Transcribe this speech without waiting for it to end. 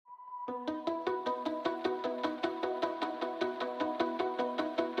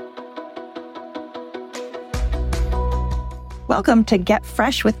Welcome to Get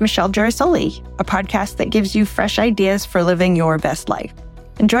Fresh with Michelle Girasoli, a podcast that gives you fresh ideas for living your best life.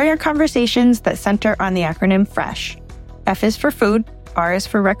 Enjoy our conversations that center on the acronym FRESH. F is for food, R is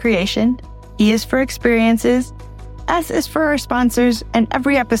for recreation, E is for experiences, S is for our sponsors, and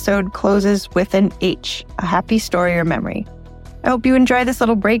every episode closes with an H, a happy story or memory. I hope you enjoy this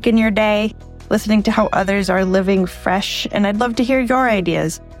little break in your day, listening to how others are living fresh, and I'd love to hear your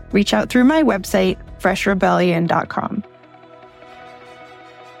ideas. Reach out through my website, freshrebellion.com.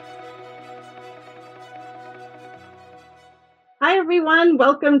 Hi, everyone.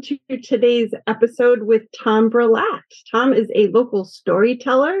 Welcome to today's episode with Tom Brillat. Tom is a local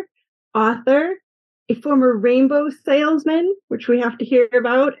storyteller, author, a former rainbow salesman, which we have to hear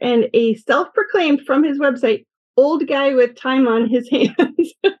about, and a self-proclaimed, from his website, old guy with time on his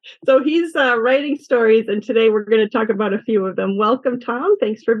hands. So he's writing stories, and today we're going to talk about a few of them. Welcome, Tom.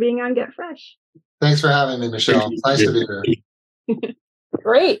 Thanks for being on Get Fresh. Thanks for having me, Michelle. Nice to be here.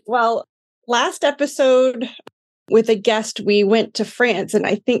 Great. Well, last episode with a guest, we went to France, and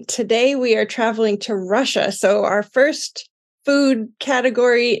I think today we are traveling to Russia. So our first food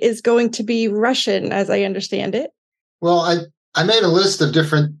category is going to be Russian, as I understand it. Well, I made a list of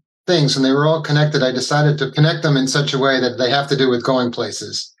different things, and they were all connected. I decided to connect them in such a way that they have to do with going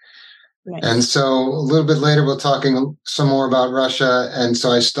places. Nice. And so a little bit later, we're talking some more about Russia. And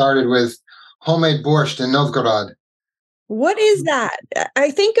so I started with homemade borscht in Novgorod. What is that?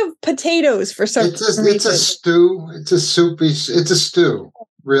 I think of potatoes for some reason. It's a stew. It's a soupy. It's a stew,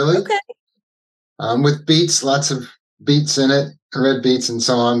 really. Okay. With beets, lots of beets in it, red beets and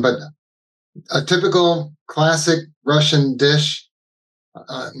so on. But a typical classic Russian dish.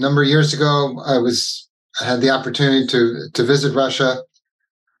 A number of years ago, I had the opportunity to visit Russia,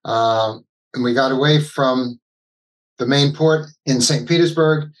 and we got away from the main port in St.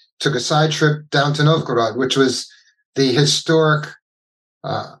 Petersburg, took a side trip down to Novgorod, which was the historic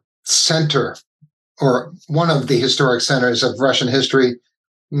center, or one of the historic centers of Russian history.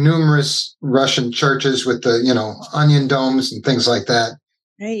 Numerous Russian churches with the onion domes and things like that.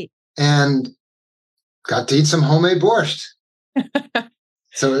 Right. And got to eat some homemade borscht.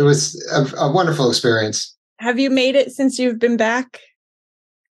 So it was a wonderful experience. Have you made it since you've been back?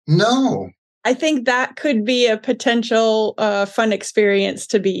 No. I think that could be a potential fun experience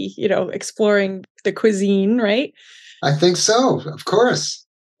to be, exploring the cuisine, right? I think so, of course.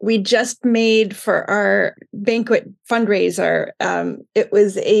 We just made for our banquet fundraiser. It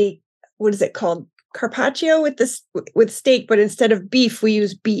was what is it called? Carpaccio with steak, but instead of beef, we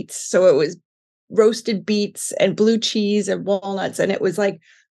used beets. So it was roasted beets and blue cheese and walnuts, and it was like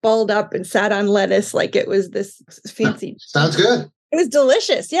balled up and sat on lettuce, like it was this fancy. Sounds good. It was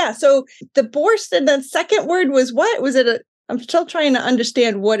delicious. Yeah. So the borscht, and the second word was what? Was it I'm still trying to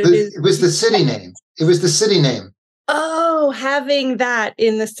understand what it is. It was the city name. It was the city name. Oh, having that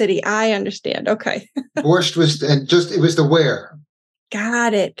in the city. I understand. Okay. Borscht was, it was the where.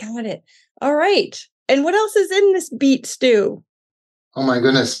 Got it. All right. And what else is in this beet stew? Oh my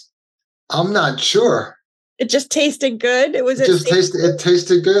goodness. I'm not sure. It just tasted good. It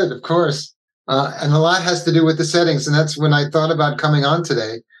tasted good, of course. And a lot has to do with the settings. And that's when I thought about coming on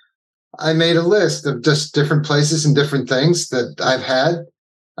today. I made a list of just different places and different things that I've had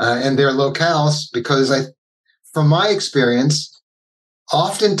and their locales, because from my experience,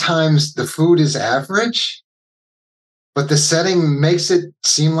 oftentimes the food is average, but the setting makes it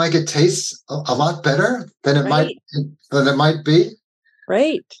seem like it tastes a lot better than it might be.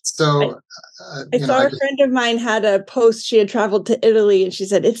 Right. So I saw a friend of mine had a post. She had traveled to Italy, and she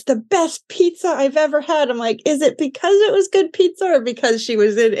said, "It's the best pizza I've ever had." I'm like, is it because it was good pizza, or because she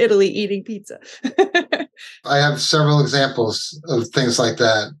was in Italy eating pizza? I have several examples of things like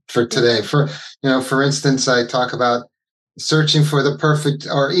that for today. For instance, I talk about searching for the perfect,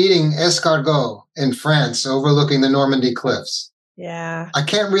 or eating escargot in France, overlooking the Normandy cliffs. Yeah. I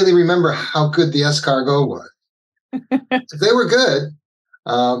can't really remember how good the escargot was. They were good.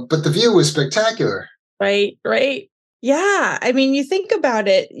 But the view was spectacular. Right. Yeah. I mean, you think about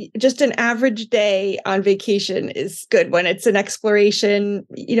it, just an average day on vacation is good when it's an exploration,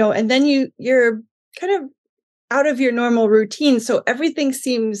 and then you're kind of out of your normal routine. So everything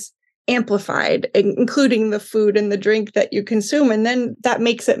seems amplified, including the food and the drink that you consume. And then that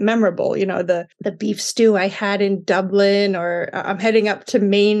makes it memorable. The beef stew I had in Dublin, or I'm heading up to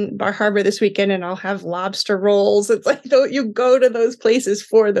Maine, Bar Harbor this weekend, and I'll have lobster rolls. It's like, don't you go to those places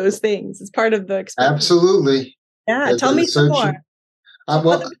for those things? It's part of the experience. Absolutely. Yeah. Tell me some more.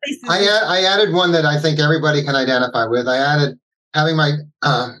 I added one that I think everybody can identify with. I added having my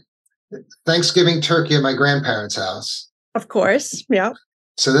Thanksgiving turkey at my grandparents' house. Of course. Yeah.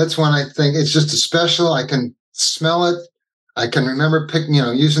 So that's one I think it's just a special. I can smell it. I can remember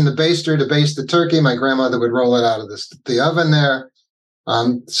using the baster to baste the turkey. My grandmother would roll it out of the oven there.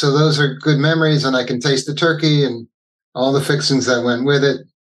 So those are good memories, and I can taste the turkey and all the fixings that went with it,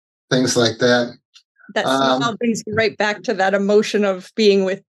 things like that. That smell brings you right back to that emotion of being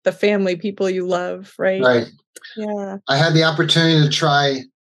with the family, people you love, right? Right. Yeah. I had the opportunity to try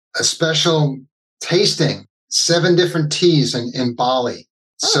a special tasting, 7 different teas in Bali.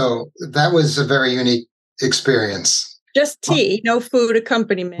 Oh. So that was a very unique experience. Just tea, no food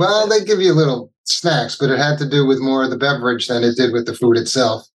accompaniment. Well, they give you little snacks, but it had to do with more of the beverage than it did with the food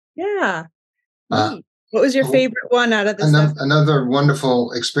itself. Yeah. What was your favorite one out of this? Another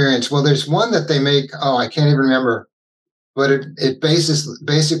wonderful experience. Well, there's one that they make. Oh, I can't even remember, but it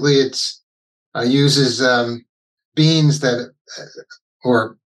basically uses beans that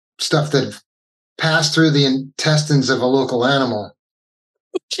or stuff that pass through the intestines of a local animal.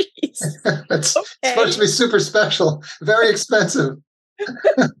 Jeez. It's supposed to be super special, very expensive.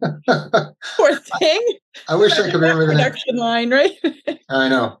 Poor thing. I wish I could remember the production line, right? I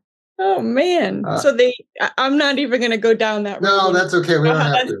know. Oh man! So I'm not even going to go down that road. No, that's okay. We don't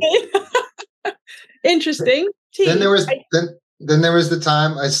have to. Interesting. Then there was the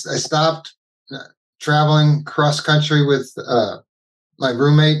time I stopped traveling cross country with my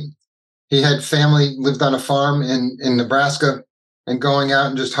roommate. He had family, lived on a farm in Nebraska, and going out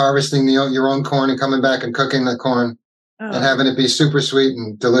and just harvesting your own corn and coming back and cooking the corn and having it be super sweet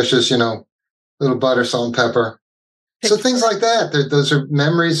and delicious, little butter, salt, and pepper. So things like that. Those are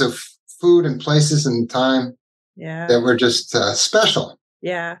memories of food and places and time that were just special.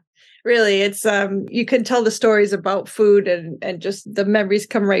 Yeah. Really, it's you can tell the stories about food and just the memories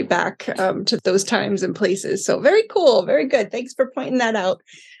come right back to those times and places. So very cool. Very good. Thanks for pointing that out.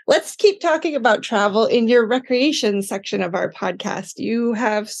 Let's keep talking about travel in your recreation section of our podcast. You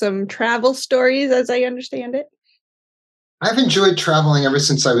have some travel stories, as I understand it. I've enjoyed traveling ever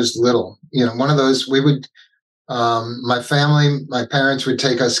since I was little. One of those, we would, my parents would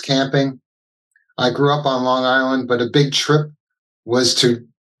take us camping. I grew up on Long Island, but a big trip was to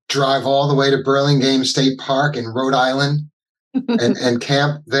drive all the way to Burlingame State Park in Rhode Island and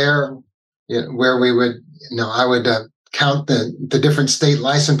camp there, where we would, I would count the different state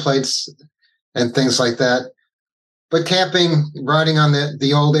license plates and things like that. But camping, riding on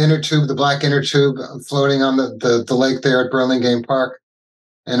the old inner tube, the black inner tube, floating on the lake there at Burlingame Park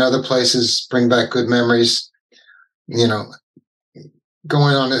and other places bring back good memories.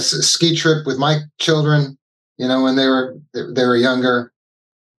 Going on a ski trip with my children, when they were younger,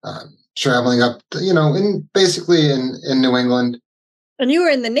 traveling up, basically in New England. And you were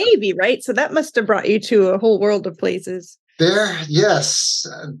in the Navy, right? So that must have brought you to a whole world of places. Yes,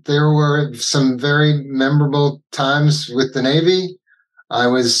 there were some very memorable times with the Navy. I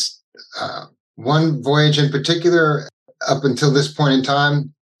was one voyage in particular up until this point in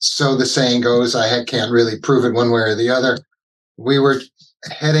time. So the saying goes, can't really prove it one way or the other. We were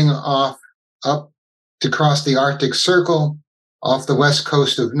heading up to cross the Arctic Circle off the west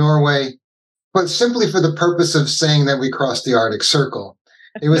coast of Norway, but simply for the purpose of saying that we crossed the Arctic Circle.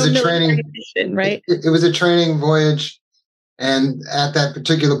 It was a training mission, right? It was a training voyage. And at that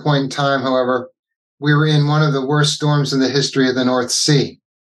particular point in time, however, we were in one of the worst storms in the history of the North Sea.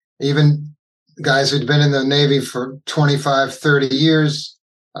 Even guys who'd been in the Navy for 25, 30 years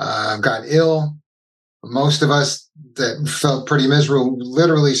got ill. Most of us that felt pretty miserable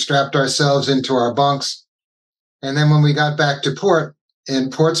literally strapped ourselves into our bunks. And then when we got back to port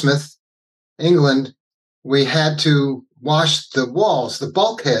in Portsmouth, England, we had to wash the walls, the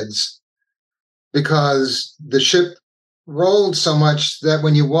bulkheads, because the ship rolled so much that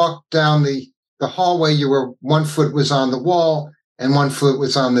when you walked down the hallway, 1 foot was on the wall and 1 foot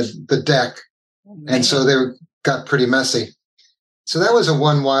was on the deck. And so they got pretty messy. So that was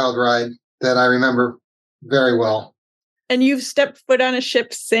one wild ride that I remember very well. And you've stepped foot on a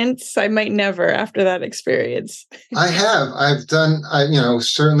ship since? I might never after that experience. I have. I've done,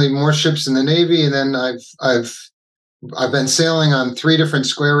 certainly more ships in the Navy. And then I've been sailing on 3 different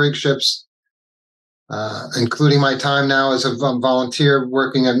square rig ships, including my time now as a volunteer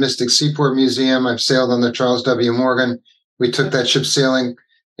working at Mystic Seaport Museum. I've sailed on the Charles W. Morgan. We took that ship sailing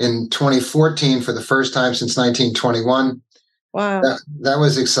in 2014 for the first time since 1921. Wow. That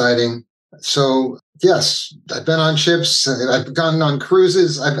was exciting. So, yes, I've been on ships. I've gone on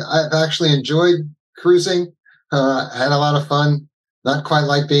cruises. I've actually enjoyed cruising. I had a lot of fun. Not quite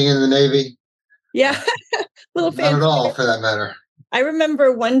like being in the Navy. Yeah. Not at all, for that matter. I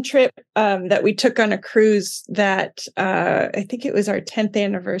remember one trip that we took on a cruise that I think it was our 10th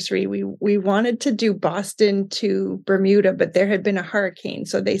anniversary. We wanted to do Boston to Bermuda, but there had been a hurricane.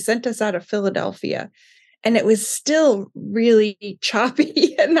 So they sent us out of Philadelphia. And it was still really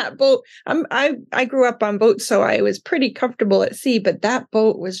choppy in that boat. I grew up on boats, so I was pretty comfortable at sea, but that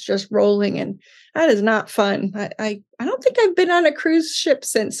boat was just rolling, and that is not fun. I don't think I've been on a cruise ship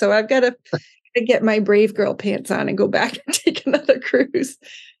since, so I've got to get my brave girl pants on and go back and take another cruise.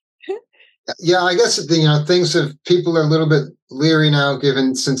 Yeah, I guess things have people are a little bit leery now,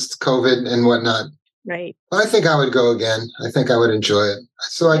 given since COVID and whatnot. Right. But I think I would go again. I think I would enjoy it.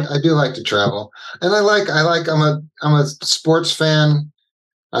 So I do like to travel, and I'm a sports fan.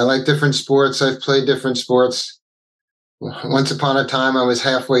 I like different sports. I've played different sports. Once upon a time, I was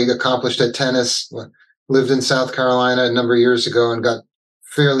halfway accomplished at tennis. Lived in South Carolina a number of years ago and got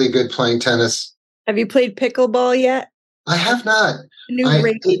fairly good playing tennis. Have you played pickleball yet? I have not.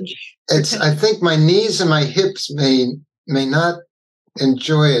 I I think my knees and my hips may not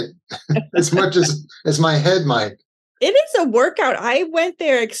enjoy it as much as my head might. It is a workout. I went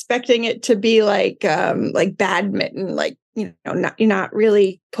there expecting it to be like badminton, you're not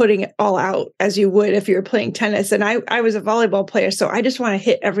really putting it all out as you would if you were playing tennis. And I was a volleyball player, so I just want to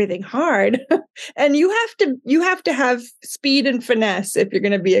hit everything hard. And you have to have speed and finesse if you're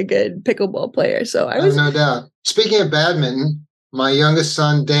going to be a good pickleball player. So I was no doubt. Speaking of badminton, my youngest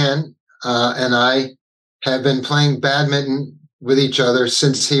son Dan and I have been playing badminton with each other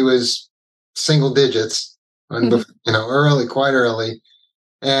since he was single digits, quite early.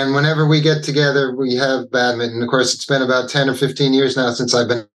 And whenever we get together, we have badminton. Of course, it's been about 10 or 15 years now since I've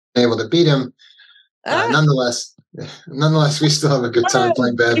been able to beat him. Nonetheless, we still have a good time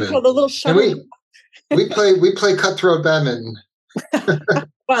playing badminton. The little and we play cutthroat badminton.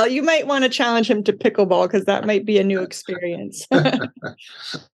 Well, you might want to challenge him to pickleball because that might be a new experience.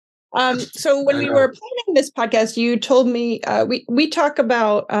 So when we were planning this podcast, you told me we talk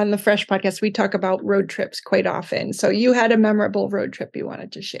about on the F.R.E.S.H podcast, we talk about road trips quite often. So you had a memorable road trip you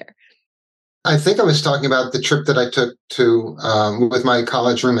wanted to share. I think I was talking about the trip that I took to with my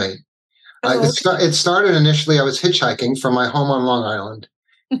college roommate. It started initially, I was hitchhiking from my home on Long Island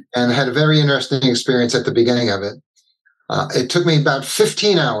and had a very interesting experience at the beginning of it. It took me about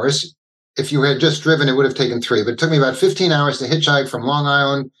 15 hours. If you had just driven, it would have taken 3, but it took me about 15 hours to hitchhike from Long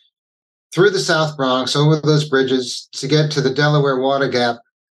Island through the South Bronx, over those bridges to get to the Delaware Water Gap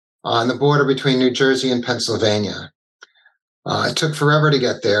on the border between New Jersey and Pennsylvania. It took forever to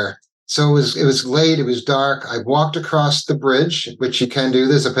get there. So it was late. It was dark. I walked across the bridge, which you can do.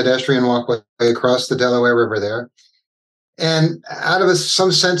 There's a pedestrian walkway across the Delaware River there. And out of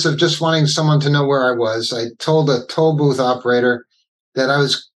some sense of just wanting someone to know where I was, I told a toll booth operator that I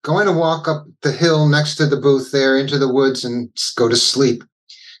was going to walk up the hill next to the booth there into the woods and go to sleep,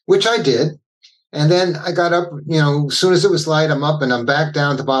 which I did. And then I got up, as soon as it was light, I'm up and I'm back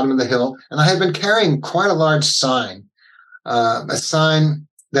down at the bottom of the hill. And I had been carrying quite a large sign, a sign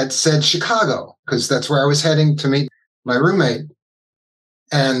that said Chicago, because that's where I was heading to meet my roommate.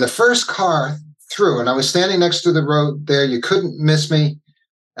 And the first car through, and I was standing next to the road there. You couldn't miss me.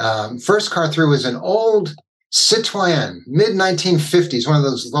 First car through was an old Citroën, mid-1950s, one of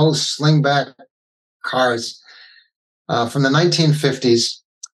those low slingback cars from the 1950s.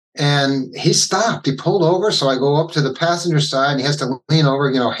 And he stopped. He pulled over. So I go up to the passenger side and he has to lean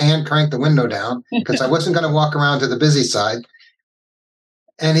over, hand crank the window down because I wasn't going to walk around to the busy side.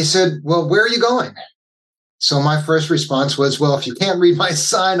 And he said, "Well, where are you going?" So my first response was, "Well, if you can't read my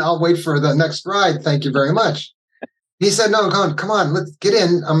sign, I'll wait for the next ride. Thank you very much." He said, "No, come on, let's get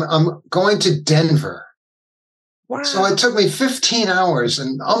in. I'm going to Denver." Wow. So it took me 15 hours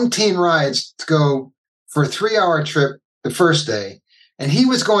and umpteen rides to go for a 3-hour trip the first day. And he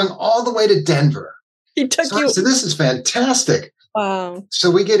was going all the way to Denver. He took you. So this is fantastic. Wow. So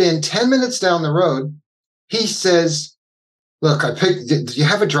we get in 10 minutes down the road. He says, "Look, do you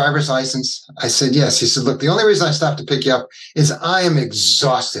have a driver's license?" I said, "Yes." He said, "Look, the only reason I stopped to pick you up is I am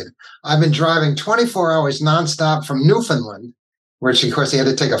exhausted. I've been driving 24 hours nonstop from Newfoundland," which of course he had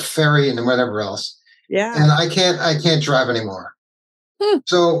to take a ferry and whatever else. Yeah. And I can't drive anymore.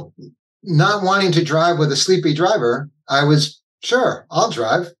 So not wanting to drive with a sleepy driver, I was, "Sure, I'll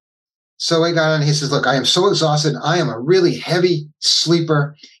drive." So I got on. He says, "Look, I am so exhausted. I am a really heavy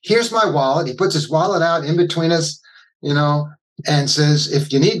sleeper. Here's my wallet." He puts his wallet out in between us, and says,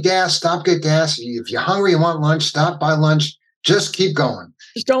 "If you need gas, stop, get gas. If you're hungry and want lunch, stop, buy lunch. Just keep going.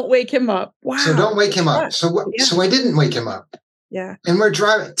 Just don't wake him up." Wow. So don't wake him up. So I didn't wake him up. Yeah. And we're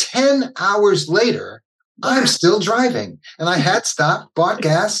driving. 10 hours later, I'm still driving. And I had stopped, bought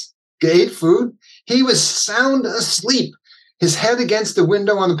gas, ate food. He was sound asleep. his head against the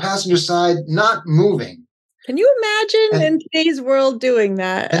window on the passenger side, not moving. Can you imagine in today's world doing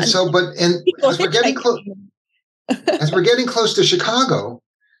that? And so, as we're getting as we're getting close to Chicago,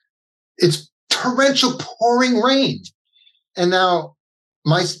 it's torrential pouring rain. And now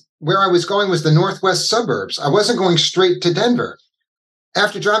where I was going was the northwest suburbs. I wasn't going straight to Denver.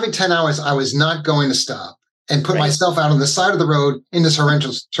 After driving 10 hours, I was not going to stop and put myself out on the side of the road in this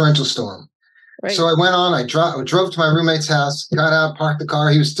torrential storm. Right. So I went on, I drove to my roommate's house, got out, parked the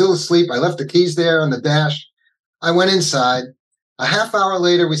car. He was still asleep. I left the keys there on the dash. I went inside. A half hour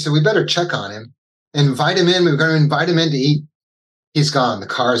later, we said, we better check on him, invite him in. We were going to invite him in to eat. He's gone. The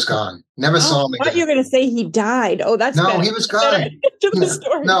car's gone. Never saw him again. I thought you were going to say he died. Oh, that's no, he was gone.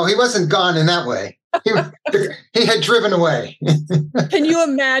 No, he wasn't gone in that way. He had driven away. Can you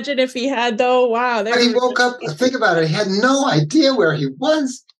imagine if he had, though? Wow. But he woke up. Think about it. He had no idea where he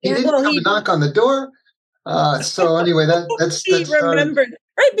was. He didn't come to knock on the door. So anyway, that's remembered.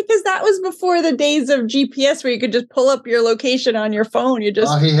 Right, because that was before the days of GPS where you could just pull up your location on your phone.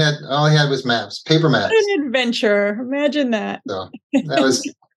 All he had was maps, paper maps. What an adventure. Imagine that. So that was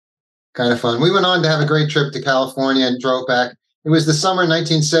kind of fun. We went on to have a great trip to California and drove back. It was the summer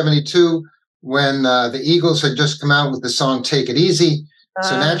 1972 when the Eagles had just come out with the song Take It Easy.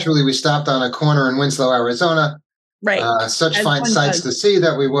 So naturally we stopped on a corner in Winslow, Arizona. Right. Such fine sights to see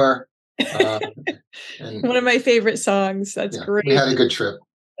that we were. One of my favorite songs. That's great. We had a good trip.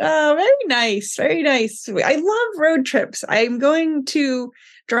 Oh, very nice. Very nice. I love road trips. I'm going to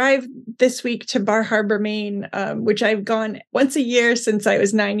drive this week to Bar Harbor, Maine, which I've gone once a year since I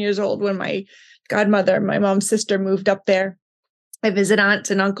was 9 years old when my godmother, my mom's sister, moved up there. I visit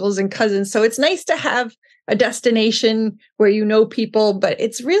aunts and uncles and cousins. So it's nice to have a destination where you know people, but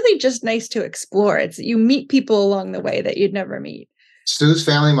it's really just nice to explore. You meet people along the way that you'd never meet. Stu's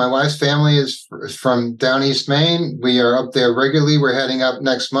family, my wife's family is from down East Maine. We are up there regularly. We're heading up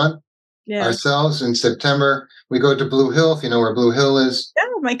next month ourselves in September. We go to Blue Hill, if you know where Blue Hill is. Yeah,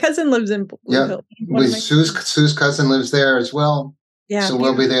 my cousin lives in Blue Hill. Sue's cousin lives there as well. Yeah, so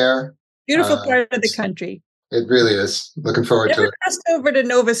we'll be there. Beautiful part of the country. It really is. Looking forward to it. Never crossed over to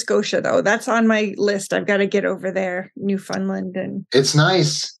Nova Scotia, though. That's on my list. I've got to get over there, Newfoundland. It's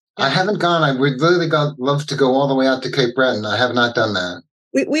nice. I haven't gone. I would really love to go all the way out to Cape Breton. I have not done that.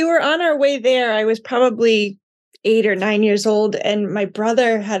 We were on our way there. I was probably 8 or 9 years old, and my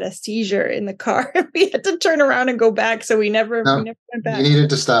brother had a seizure in the car. We had to turn around and go back, so we never went back. You needed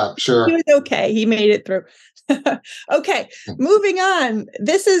to stop, sure. He was okay. He made it through. Okay, moving on.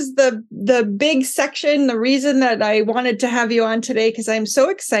 This is the big section, the reason that I wanted to have you on today, because I'm so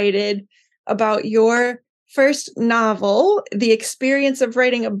excited about your first novel. The experience of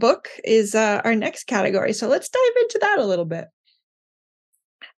writing a book is our next category. So let's dive into that a little bit.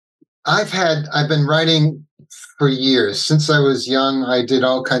 I've been writing for years. Since I was young, I did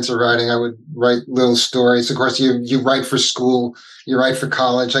all kinds of writing. I would write little stories. Of course, you write for school, you write for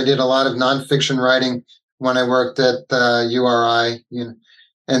college. I did a lot of nonfiction writing when I worked at URI,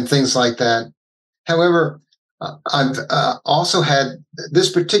 and things like that. However, I've also had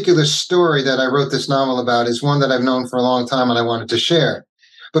this particular story that I wrote this novel about is one that I've known for a long time and I wanted to share.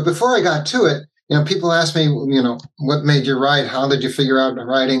 But before I got to it, people ask me, what made you write? How did you figure out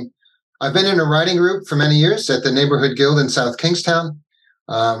writing? I've been in a writing group for many years at the Neighborhood Guild in South Kingstown,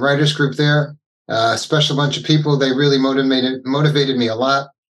 writers group there, a special bunch of people. They really motivated me a lot.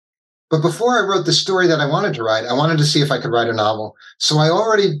 But before I wrote the story that I wanted to write, I wanted to see if I could write a novel. So I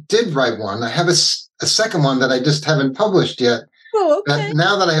already did write one. I have a second one that I just haven't published yet. Oh, okay. But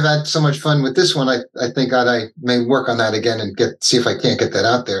now that I have had so much fun with this one, I think I may work on that again and see if I can't get that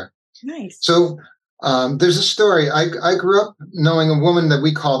out there. Nice. So there's a story. I grew up knowing a woman that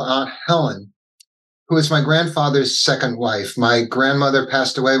we called Aunt Helen, who was my grandfather's second wife. My grandmother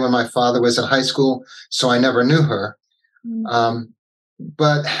passed away when my father was in high school, so I never knew her. Mm.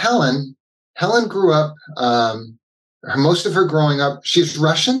 But Helen grew up, most of her growing up, she's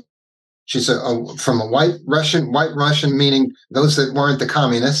Russian. She's from a white Russian, meaning those that weren't the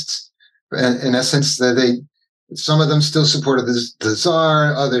communists. In essence, some of them still supported the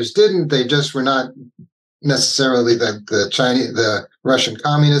Tsar, others didn't. They just were not necessarily the Russian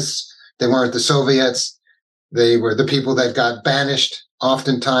communists. They weren't the Soviets. They were the people that got banished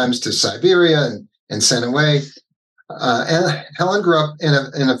oftentimes to Siberia and sent away. And Helen grew up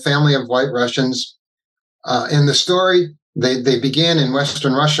in a family of white Russians. In the story, they begin in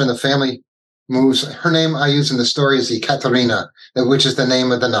Western Russia, and the family moves. Her name I use in the story is Ekaterina, which is the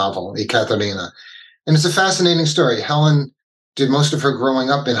name of the novel, Ekaterina. And it's a fascinating story. Helen did most of her growing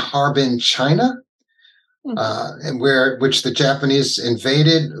up in Harbin, China, and which the Japanese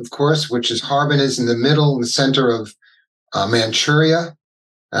invaded, of course, Harbin is in the middle, in the center of Manchuria.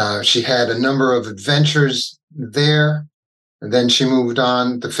 She had a number of adventures there. And then she moved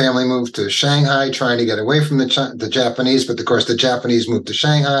on. The family moved to Shanghai, trying to get away from the Japanese. But of course, the Japanese moved to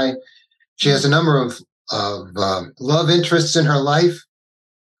Shanghai. She has a number of love interests in her life.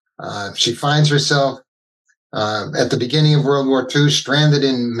 She finds herself at the beginning of World War II stranded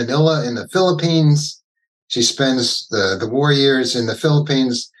in Manila in the Philippines. She spends the war years in the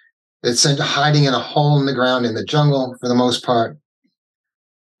Philippines. It's hiding in a hole in the ground in the jungle for the most part.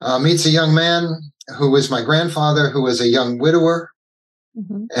 Meets a young man who was my grandfather, who was a young widower.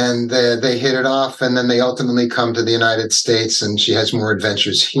 Mm-hmm. And they hit it off, and then they ultimately come to the United States, and she has more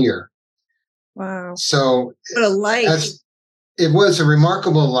adventures here. Wow. So what a life. It was a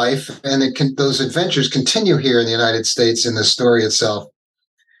remarkable life, and those adventures continue here in the United States in the story itself.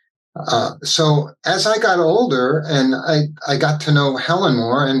 So as I got older and I got to know Helen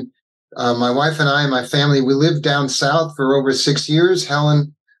more, and my wife and I and my family, we lived down south for over 6 years.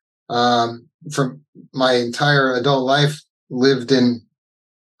 Helen, for my entire adult life, lived in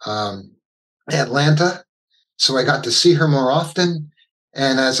Atlanta. So I got to see her more often.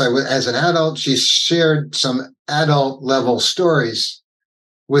 And as an adult, she shared some adult level stories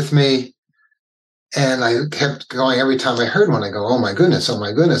with me. And I kept going every time I heard one. I go, oh my goodness, oh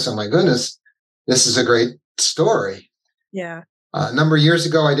my goodness, oh my goodness. This is a great story. Yeah. A number of years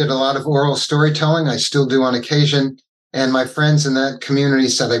ago, I did a lot of oral storytelling. I still do on occasion. And my friends in that community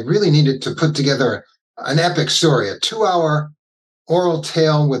said I really needed to put together an epic story, a 2-hour oral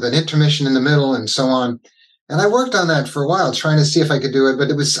tale with an intermission in the middle and so on. And I worked on that for a while, trying to see if I could do it.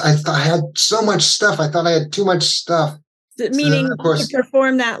 But I thought I had so much stuff. I thought I had too much stuff. Meaning of course, to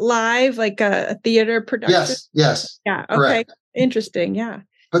perform that live, like a theater production? Yes. Yeah, okay. Correct. Interesting, yeah.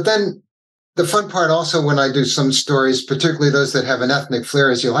 But then the fun part also when I do some stories, particularly those that have an ethnic flair,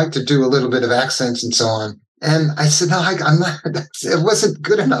 is you like to do a little bit of accents and so on. And I said, no, I'm not. It wasn't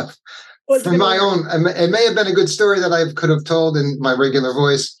good enough for my own. It may have been a good story that I could have told in my regular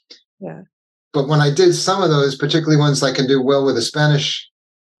voice. Yeah. But when I did some of those, particularly ones I can do well with a Spanish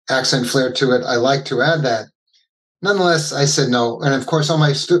accent flair to it, I like to add that. Nonetheless, I said no. And of course, all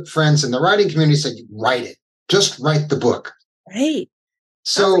my friends in the writing community said, write it. Just write the book. Right.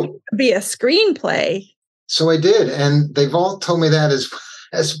 So like it could be a screenplay. So I did. And they've all told me that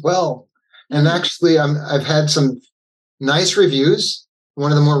as well. And actually, I've had some nice reviews.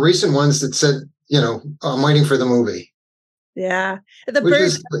 One of the more recent ones that said, I'm waiting for the movie. Yeah. The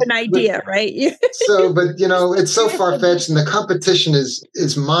birds have an idea, right? But it's so far-fetched and the competition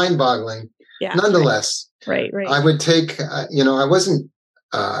is mind-boggling. Yeah. Nonetheless, right. I would take,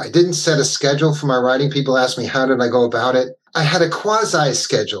 I didn't set a schedule for my writing. People asked me, how did I go about it? I had a quasi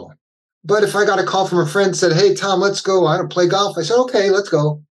schedule. But if I got a call from a friend and said, hey, Tom, let's go. I don't play golf. I said, okay, let's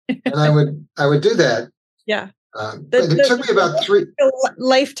go. And I would do that. Yeah. But it took me about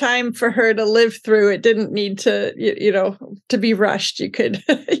lifetime for her to live through. It didn't need to, to be rushed. You could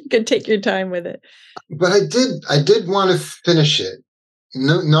take your time with it. But I did want to finish it,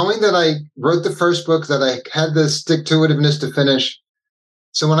 knowing that I wrote the first book, that I had the stick-to-itiveness to finish.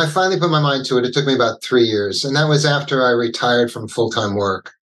 So when I finally put my mind to it, it took me about 3 years, and that was after I retired from full-time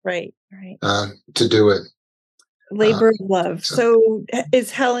work. Right. To do it. Labor of love. So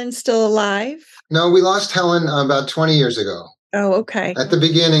is Helen still alive? No, we lost Helen about 20 years ago. Oh, okay. At the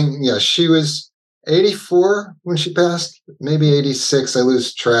beginning, she was 84 when she passed, maybe 86. I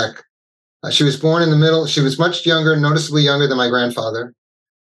lose track. She was born in the middle. She was much younger, noticeably younger than my grandfather,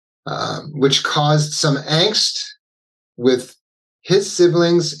 which caused some angst with his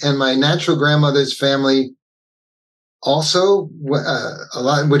siblings and my natural grandmother's family. Also, a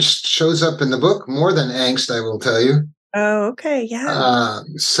lot, which shows up in the book more than angst, I will tell you. Oh, okay, yeah.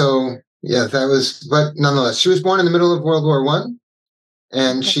 That was. But nonetheless, she was born in the middle of World War I,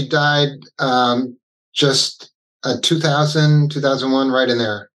 and she died just 2001, right in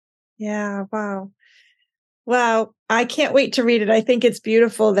there. Yeah. Wow. I can't wait to read it. I think it's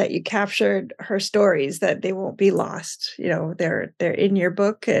beautiful that you captured her stories, that they won't be lost. They're in your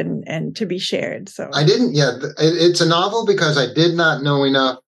book and to be shared. So I didn't. Yeah, it's a novel because I did not know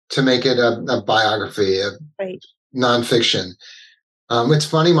enough to make it a biography, nonfiction. It's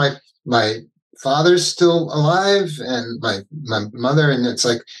funny. My father's still alive, and my mother, and it's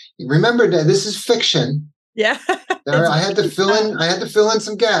like, remember that this is fiction. Yeah. I had to fill in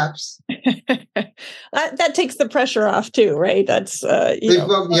some gaps. That takes the pressure off too, right? That's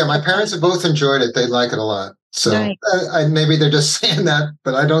my parents have both enjoyed it. They like it a lot. So nice. Maybe they're just saying that,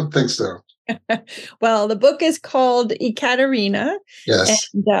 but I don't think so. Well, the book is called Ekaterina, Yes.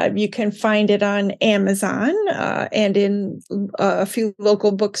 and you can find it on Amazon and in a few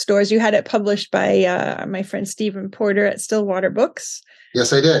local bookstores. You had it published by my friend Stephen Porter at Stillwater Books.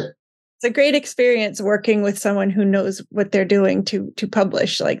 Yes, I did. It's a great experience working with someone who knows what they're doing to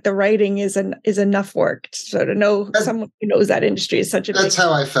publish. Like the writing is enough work. So to know someone who knows that industry is such a That's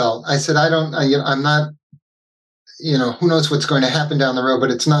how I felt. I said, I'm not, who knows what's going to happen down the road, but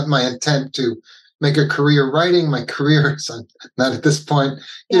it's not my intent to make a career writing. My career is not at this point.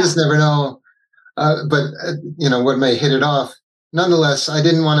 You just never know. But what may hit it off. Nonetheless, I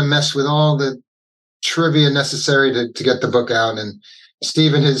didn't want to mess with all the trivia necessary to get the book out. And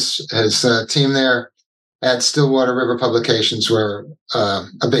Steve and his team there at Stillwater River Publications were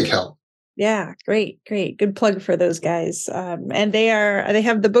a big help. Yeah, great. Good plug for those guys. And they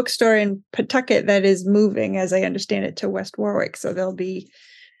have the bookstore in Pawtucket that is moving, as I understand it, to West Warwick. So there'll be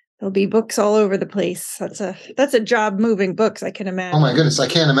books all over the place. That's a job moving books, I can imagine. Oh my goodness, I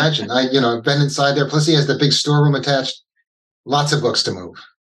can't imagine. I've been inside there. Plus he has the big storeroom attached. Lots of books to move.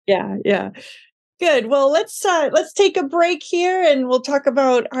 Yeah. Good. Well, let's take a break here and we'll talk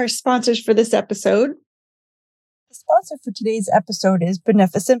about our sponsors for this episode. The sponsor for today's episode is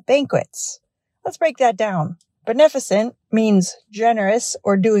Beneficent Banquets. Let's break that down. Beneficent means generous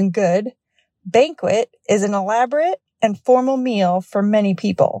or doing good. Banquet is an elaborate and formal meal for many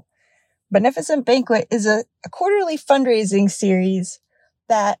people. Beneficent Banquet is a quarterly fundraising series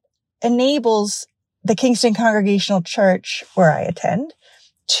that enables the Kingston Congregational Church, where I attend,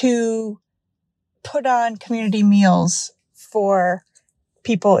 to put on community meals for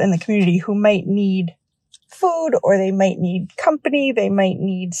people in the community who might need food, or they might need company, they might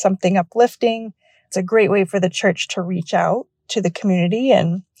need something uplifting. It's a great way for the church to reach out to the community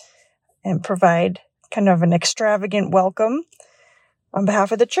and provide kind of an extravagant welcome on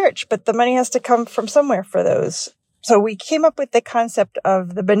behalf of the church. But the money has to come from somewhere for those. So we came up with the concept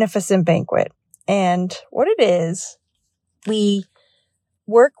of the Beneficent Banquet. And what it is, we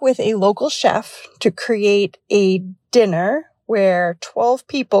work with a local chef to create a dinner where 12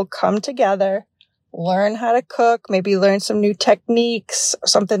 people come together, learn how to cook, maybe learn some new techniques,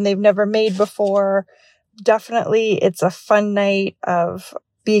 something they've never made before. Definitely, it's a fun night of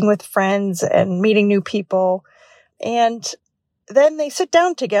being with friends and meeting new people. And then they sit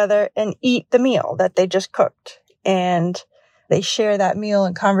down together and eat the meal that they just cooked. And they share that meal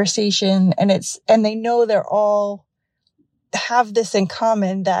in conversation. And they know they're all have this in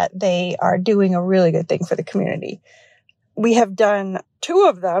common, that they are doing a really good thing for the community. We have done 2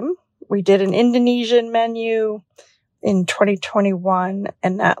 of them. We did an Indonesian menu in 2021,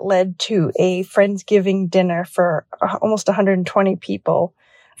 and that led to a Friendsgiving dinner for almost 120 people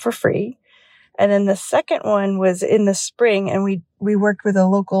for free. And then the second one was in the spring, and we worked with a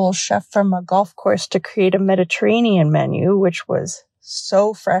local chef from a golf course to create a Mediterranean menu, which was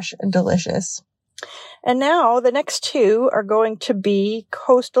so fresh and delicious. And now the next 2 are going to be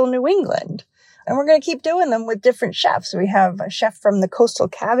coastal New England. And we're going to keep doing them with different chefs. We have a chef from the Coastal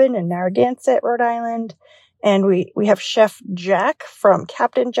Cabin in Narragansett, Rhode Island. And we have Chef Jack from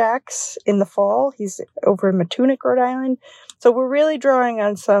Captain Jack's in the fall. He's over in Matunic, Rhode Island. So we're really drawing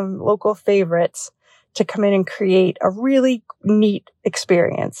on some local favorites to come in and create a really neat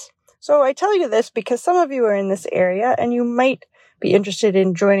experience. So I tell you this because some of you are in this area and you might be interested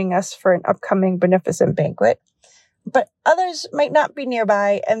in joining us for an upcoming Beneficent Banquet, but others might not be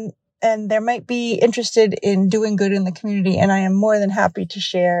nearby and they might be interested in doing good in the community. And I am more than happy to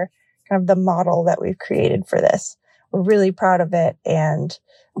share kind of the model that we've created for this. We're really proud of it. And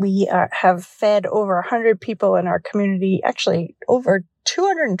we have fed over 100 people in our community, actually over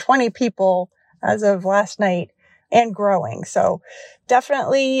 220 people as of last night, and growing. So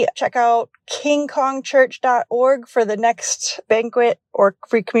definitely check out kingkongchurch.org for the next banquet or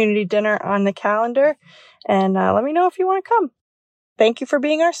free community dinner on the calendar. And let me know if you want to come. Thank you for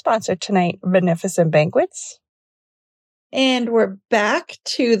being our sponsor tonight, Beneficent Banquets. And we're back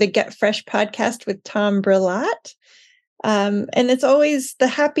to the Get Fresh podcast with Tom Brillat. And it's always the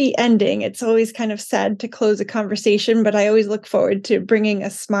happy ending. It's always kind of sad to close a conversation, but I always look forward to bringing a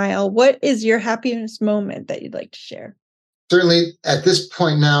smile. What is your happiest moment that you'd like to share? Certainly at this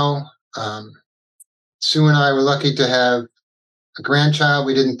point now, Sue and I were lucky to have a grandchild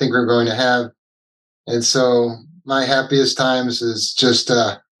we didn't think we were going to have. And so my happiest times is just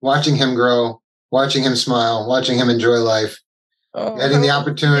watching him grow, watching him smile, watching him enjoy life, getting the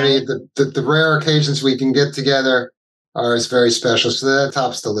opportunity, the rare occasions we can get together are very special. So that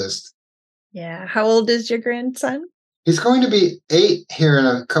tops the list. Yeah. How old is your grandson? He's going to be 8 here in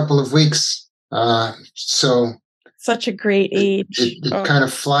a couple of weeks. So such a great age. It kind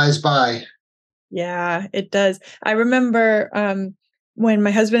of flies by. Yeah, it does. I remember when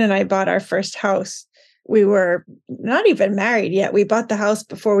my husband and I bought our first house, we were not even married yet. We bought the house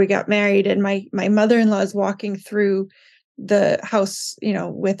before we got married, and my mother-in-law is walking through the house,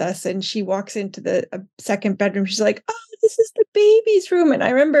 with us, and she walks into the second bedroom. She's like, "Oh, this is the baby's room." And I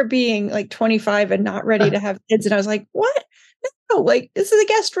remember being like 25 and not ready to have kids, and I was like, "What? No, like this is a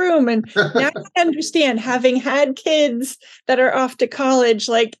guest room." And now I understand, having had kids that are off to college,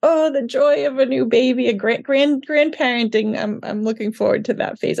 like, oh, the joy of a new baby, a grandparenting. I'm looking forward to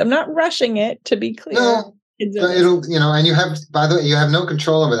that phase. I'm not rushing it, to be clear. No, it'll, and you have, by the way, you have no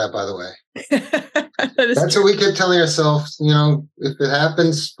control over that, by the way. That's true. What we kept telling ourselves, if it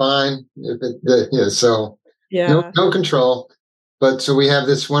happens, fine. If it, so no control. But so we have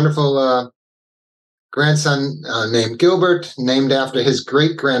this wonderful grandson named Gilbert, named after his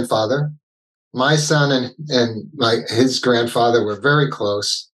great grandfather. My son and his grandfather were very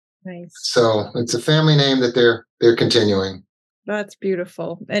close. Nice. So it's a family name that they're continuing. That's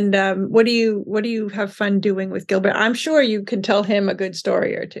beautiful. And what do you have fun doing with Gilbert? I'm sure you can tell him a good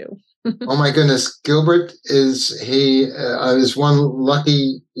story or two. Oh my goodness, Gilbert is one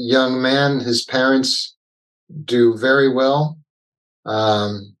lucky young man. His parents do very well.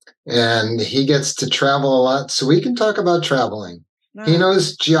 And he gets to travel a lot, so we can talk about traveling. Nice. He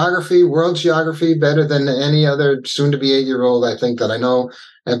knows geography, world geography, better than any other soon-to-be 8-year-old, I think, that I know,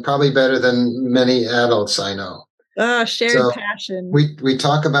 and probably better than many adults I know. Shared passion. We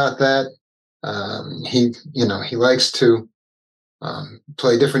talk about that. He likes to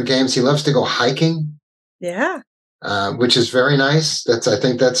play different games. He loves to go hiking. Yeah. Which is very nice. I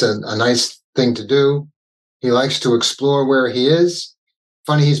think that's a nice thing to do. He likes to explore where he is.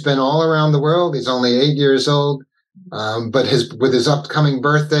 Funny, he's been all around the world. He's only 8 years old, but with his upcoming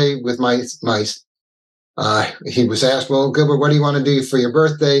birthday, with he was asked, "Well, Gilbert, what do you want to do for your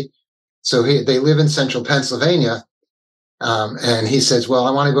birthday?" So they live in central Pennsylvania, and he says, "Well,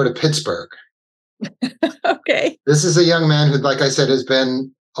 I want to go to Pittsburgh." Okay. This is a young man who, like I said, has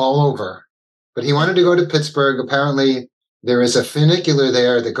been all over, but he wanted to go to Pittsburgh. Apparently, there is a funicular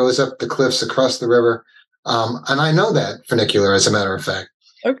there that goes up the cliffs across the river. And I know that funicular, as a matter of fact.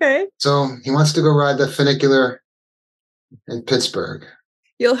 Okay. So he wants to go ride the funicular in Pittsburgh.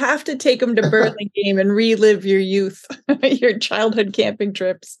 You'll have to take him to Burlingame and relive your youth, your childhood camping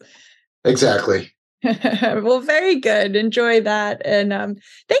trips. Exactly. Well, very good. Enjoy that. And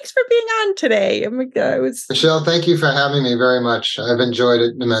thanks for being on today. Michelle, thank you for having me very much. I've enjoyed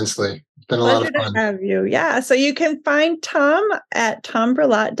it immensely. It's been a lot of fun. To have you. Yeah. So you can find Tom at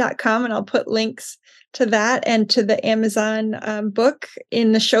tombrillat.com, and I'll put links to that and to the Amazon book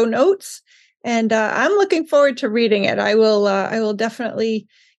in the show notes. And I'm looking forward to reading it. I will definitely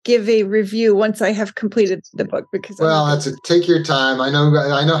give a review once I have completed the book, because take your time. I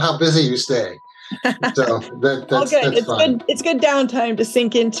know how busy you stay. So that's good. It's fun. Good. It's good downtime to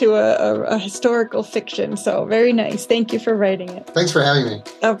sink into a historical fiction. So very nice. Thank you for writing it. Thanks for having me.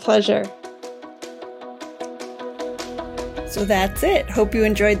 A pleasure. So that's it. Hope you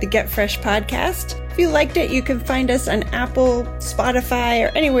enjoyed the Get Fresh podcast. If you liked it, you can find us on Apple, Spotify,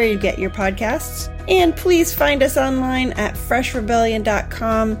 or anywhere you get your podcasts. And please find us online at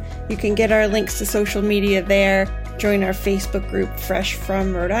freshrebellion.com. You can get our links to social media there. Join our Facebook group, Fresh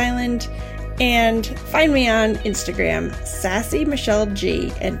from Rhode Island. And find me on Instagram, Sassy Michelle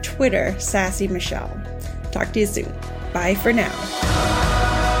G, and Twitter, Sassy Michelle. Talk to you soon. Bye for now.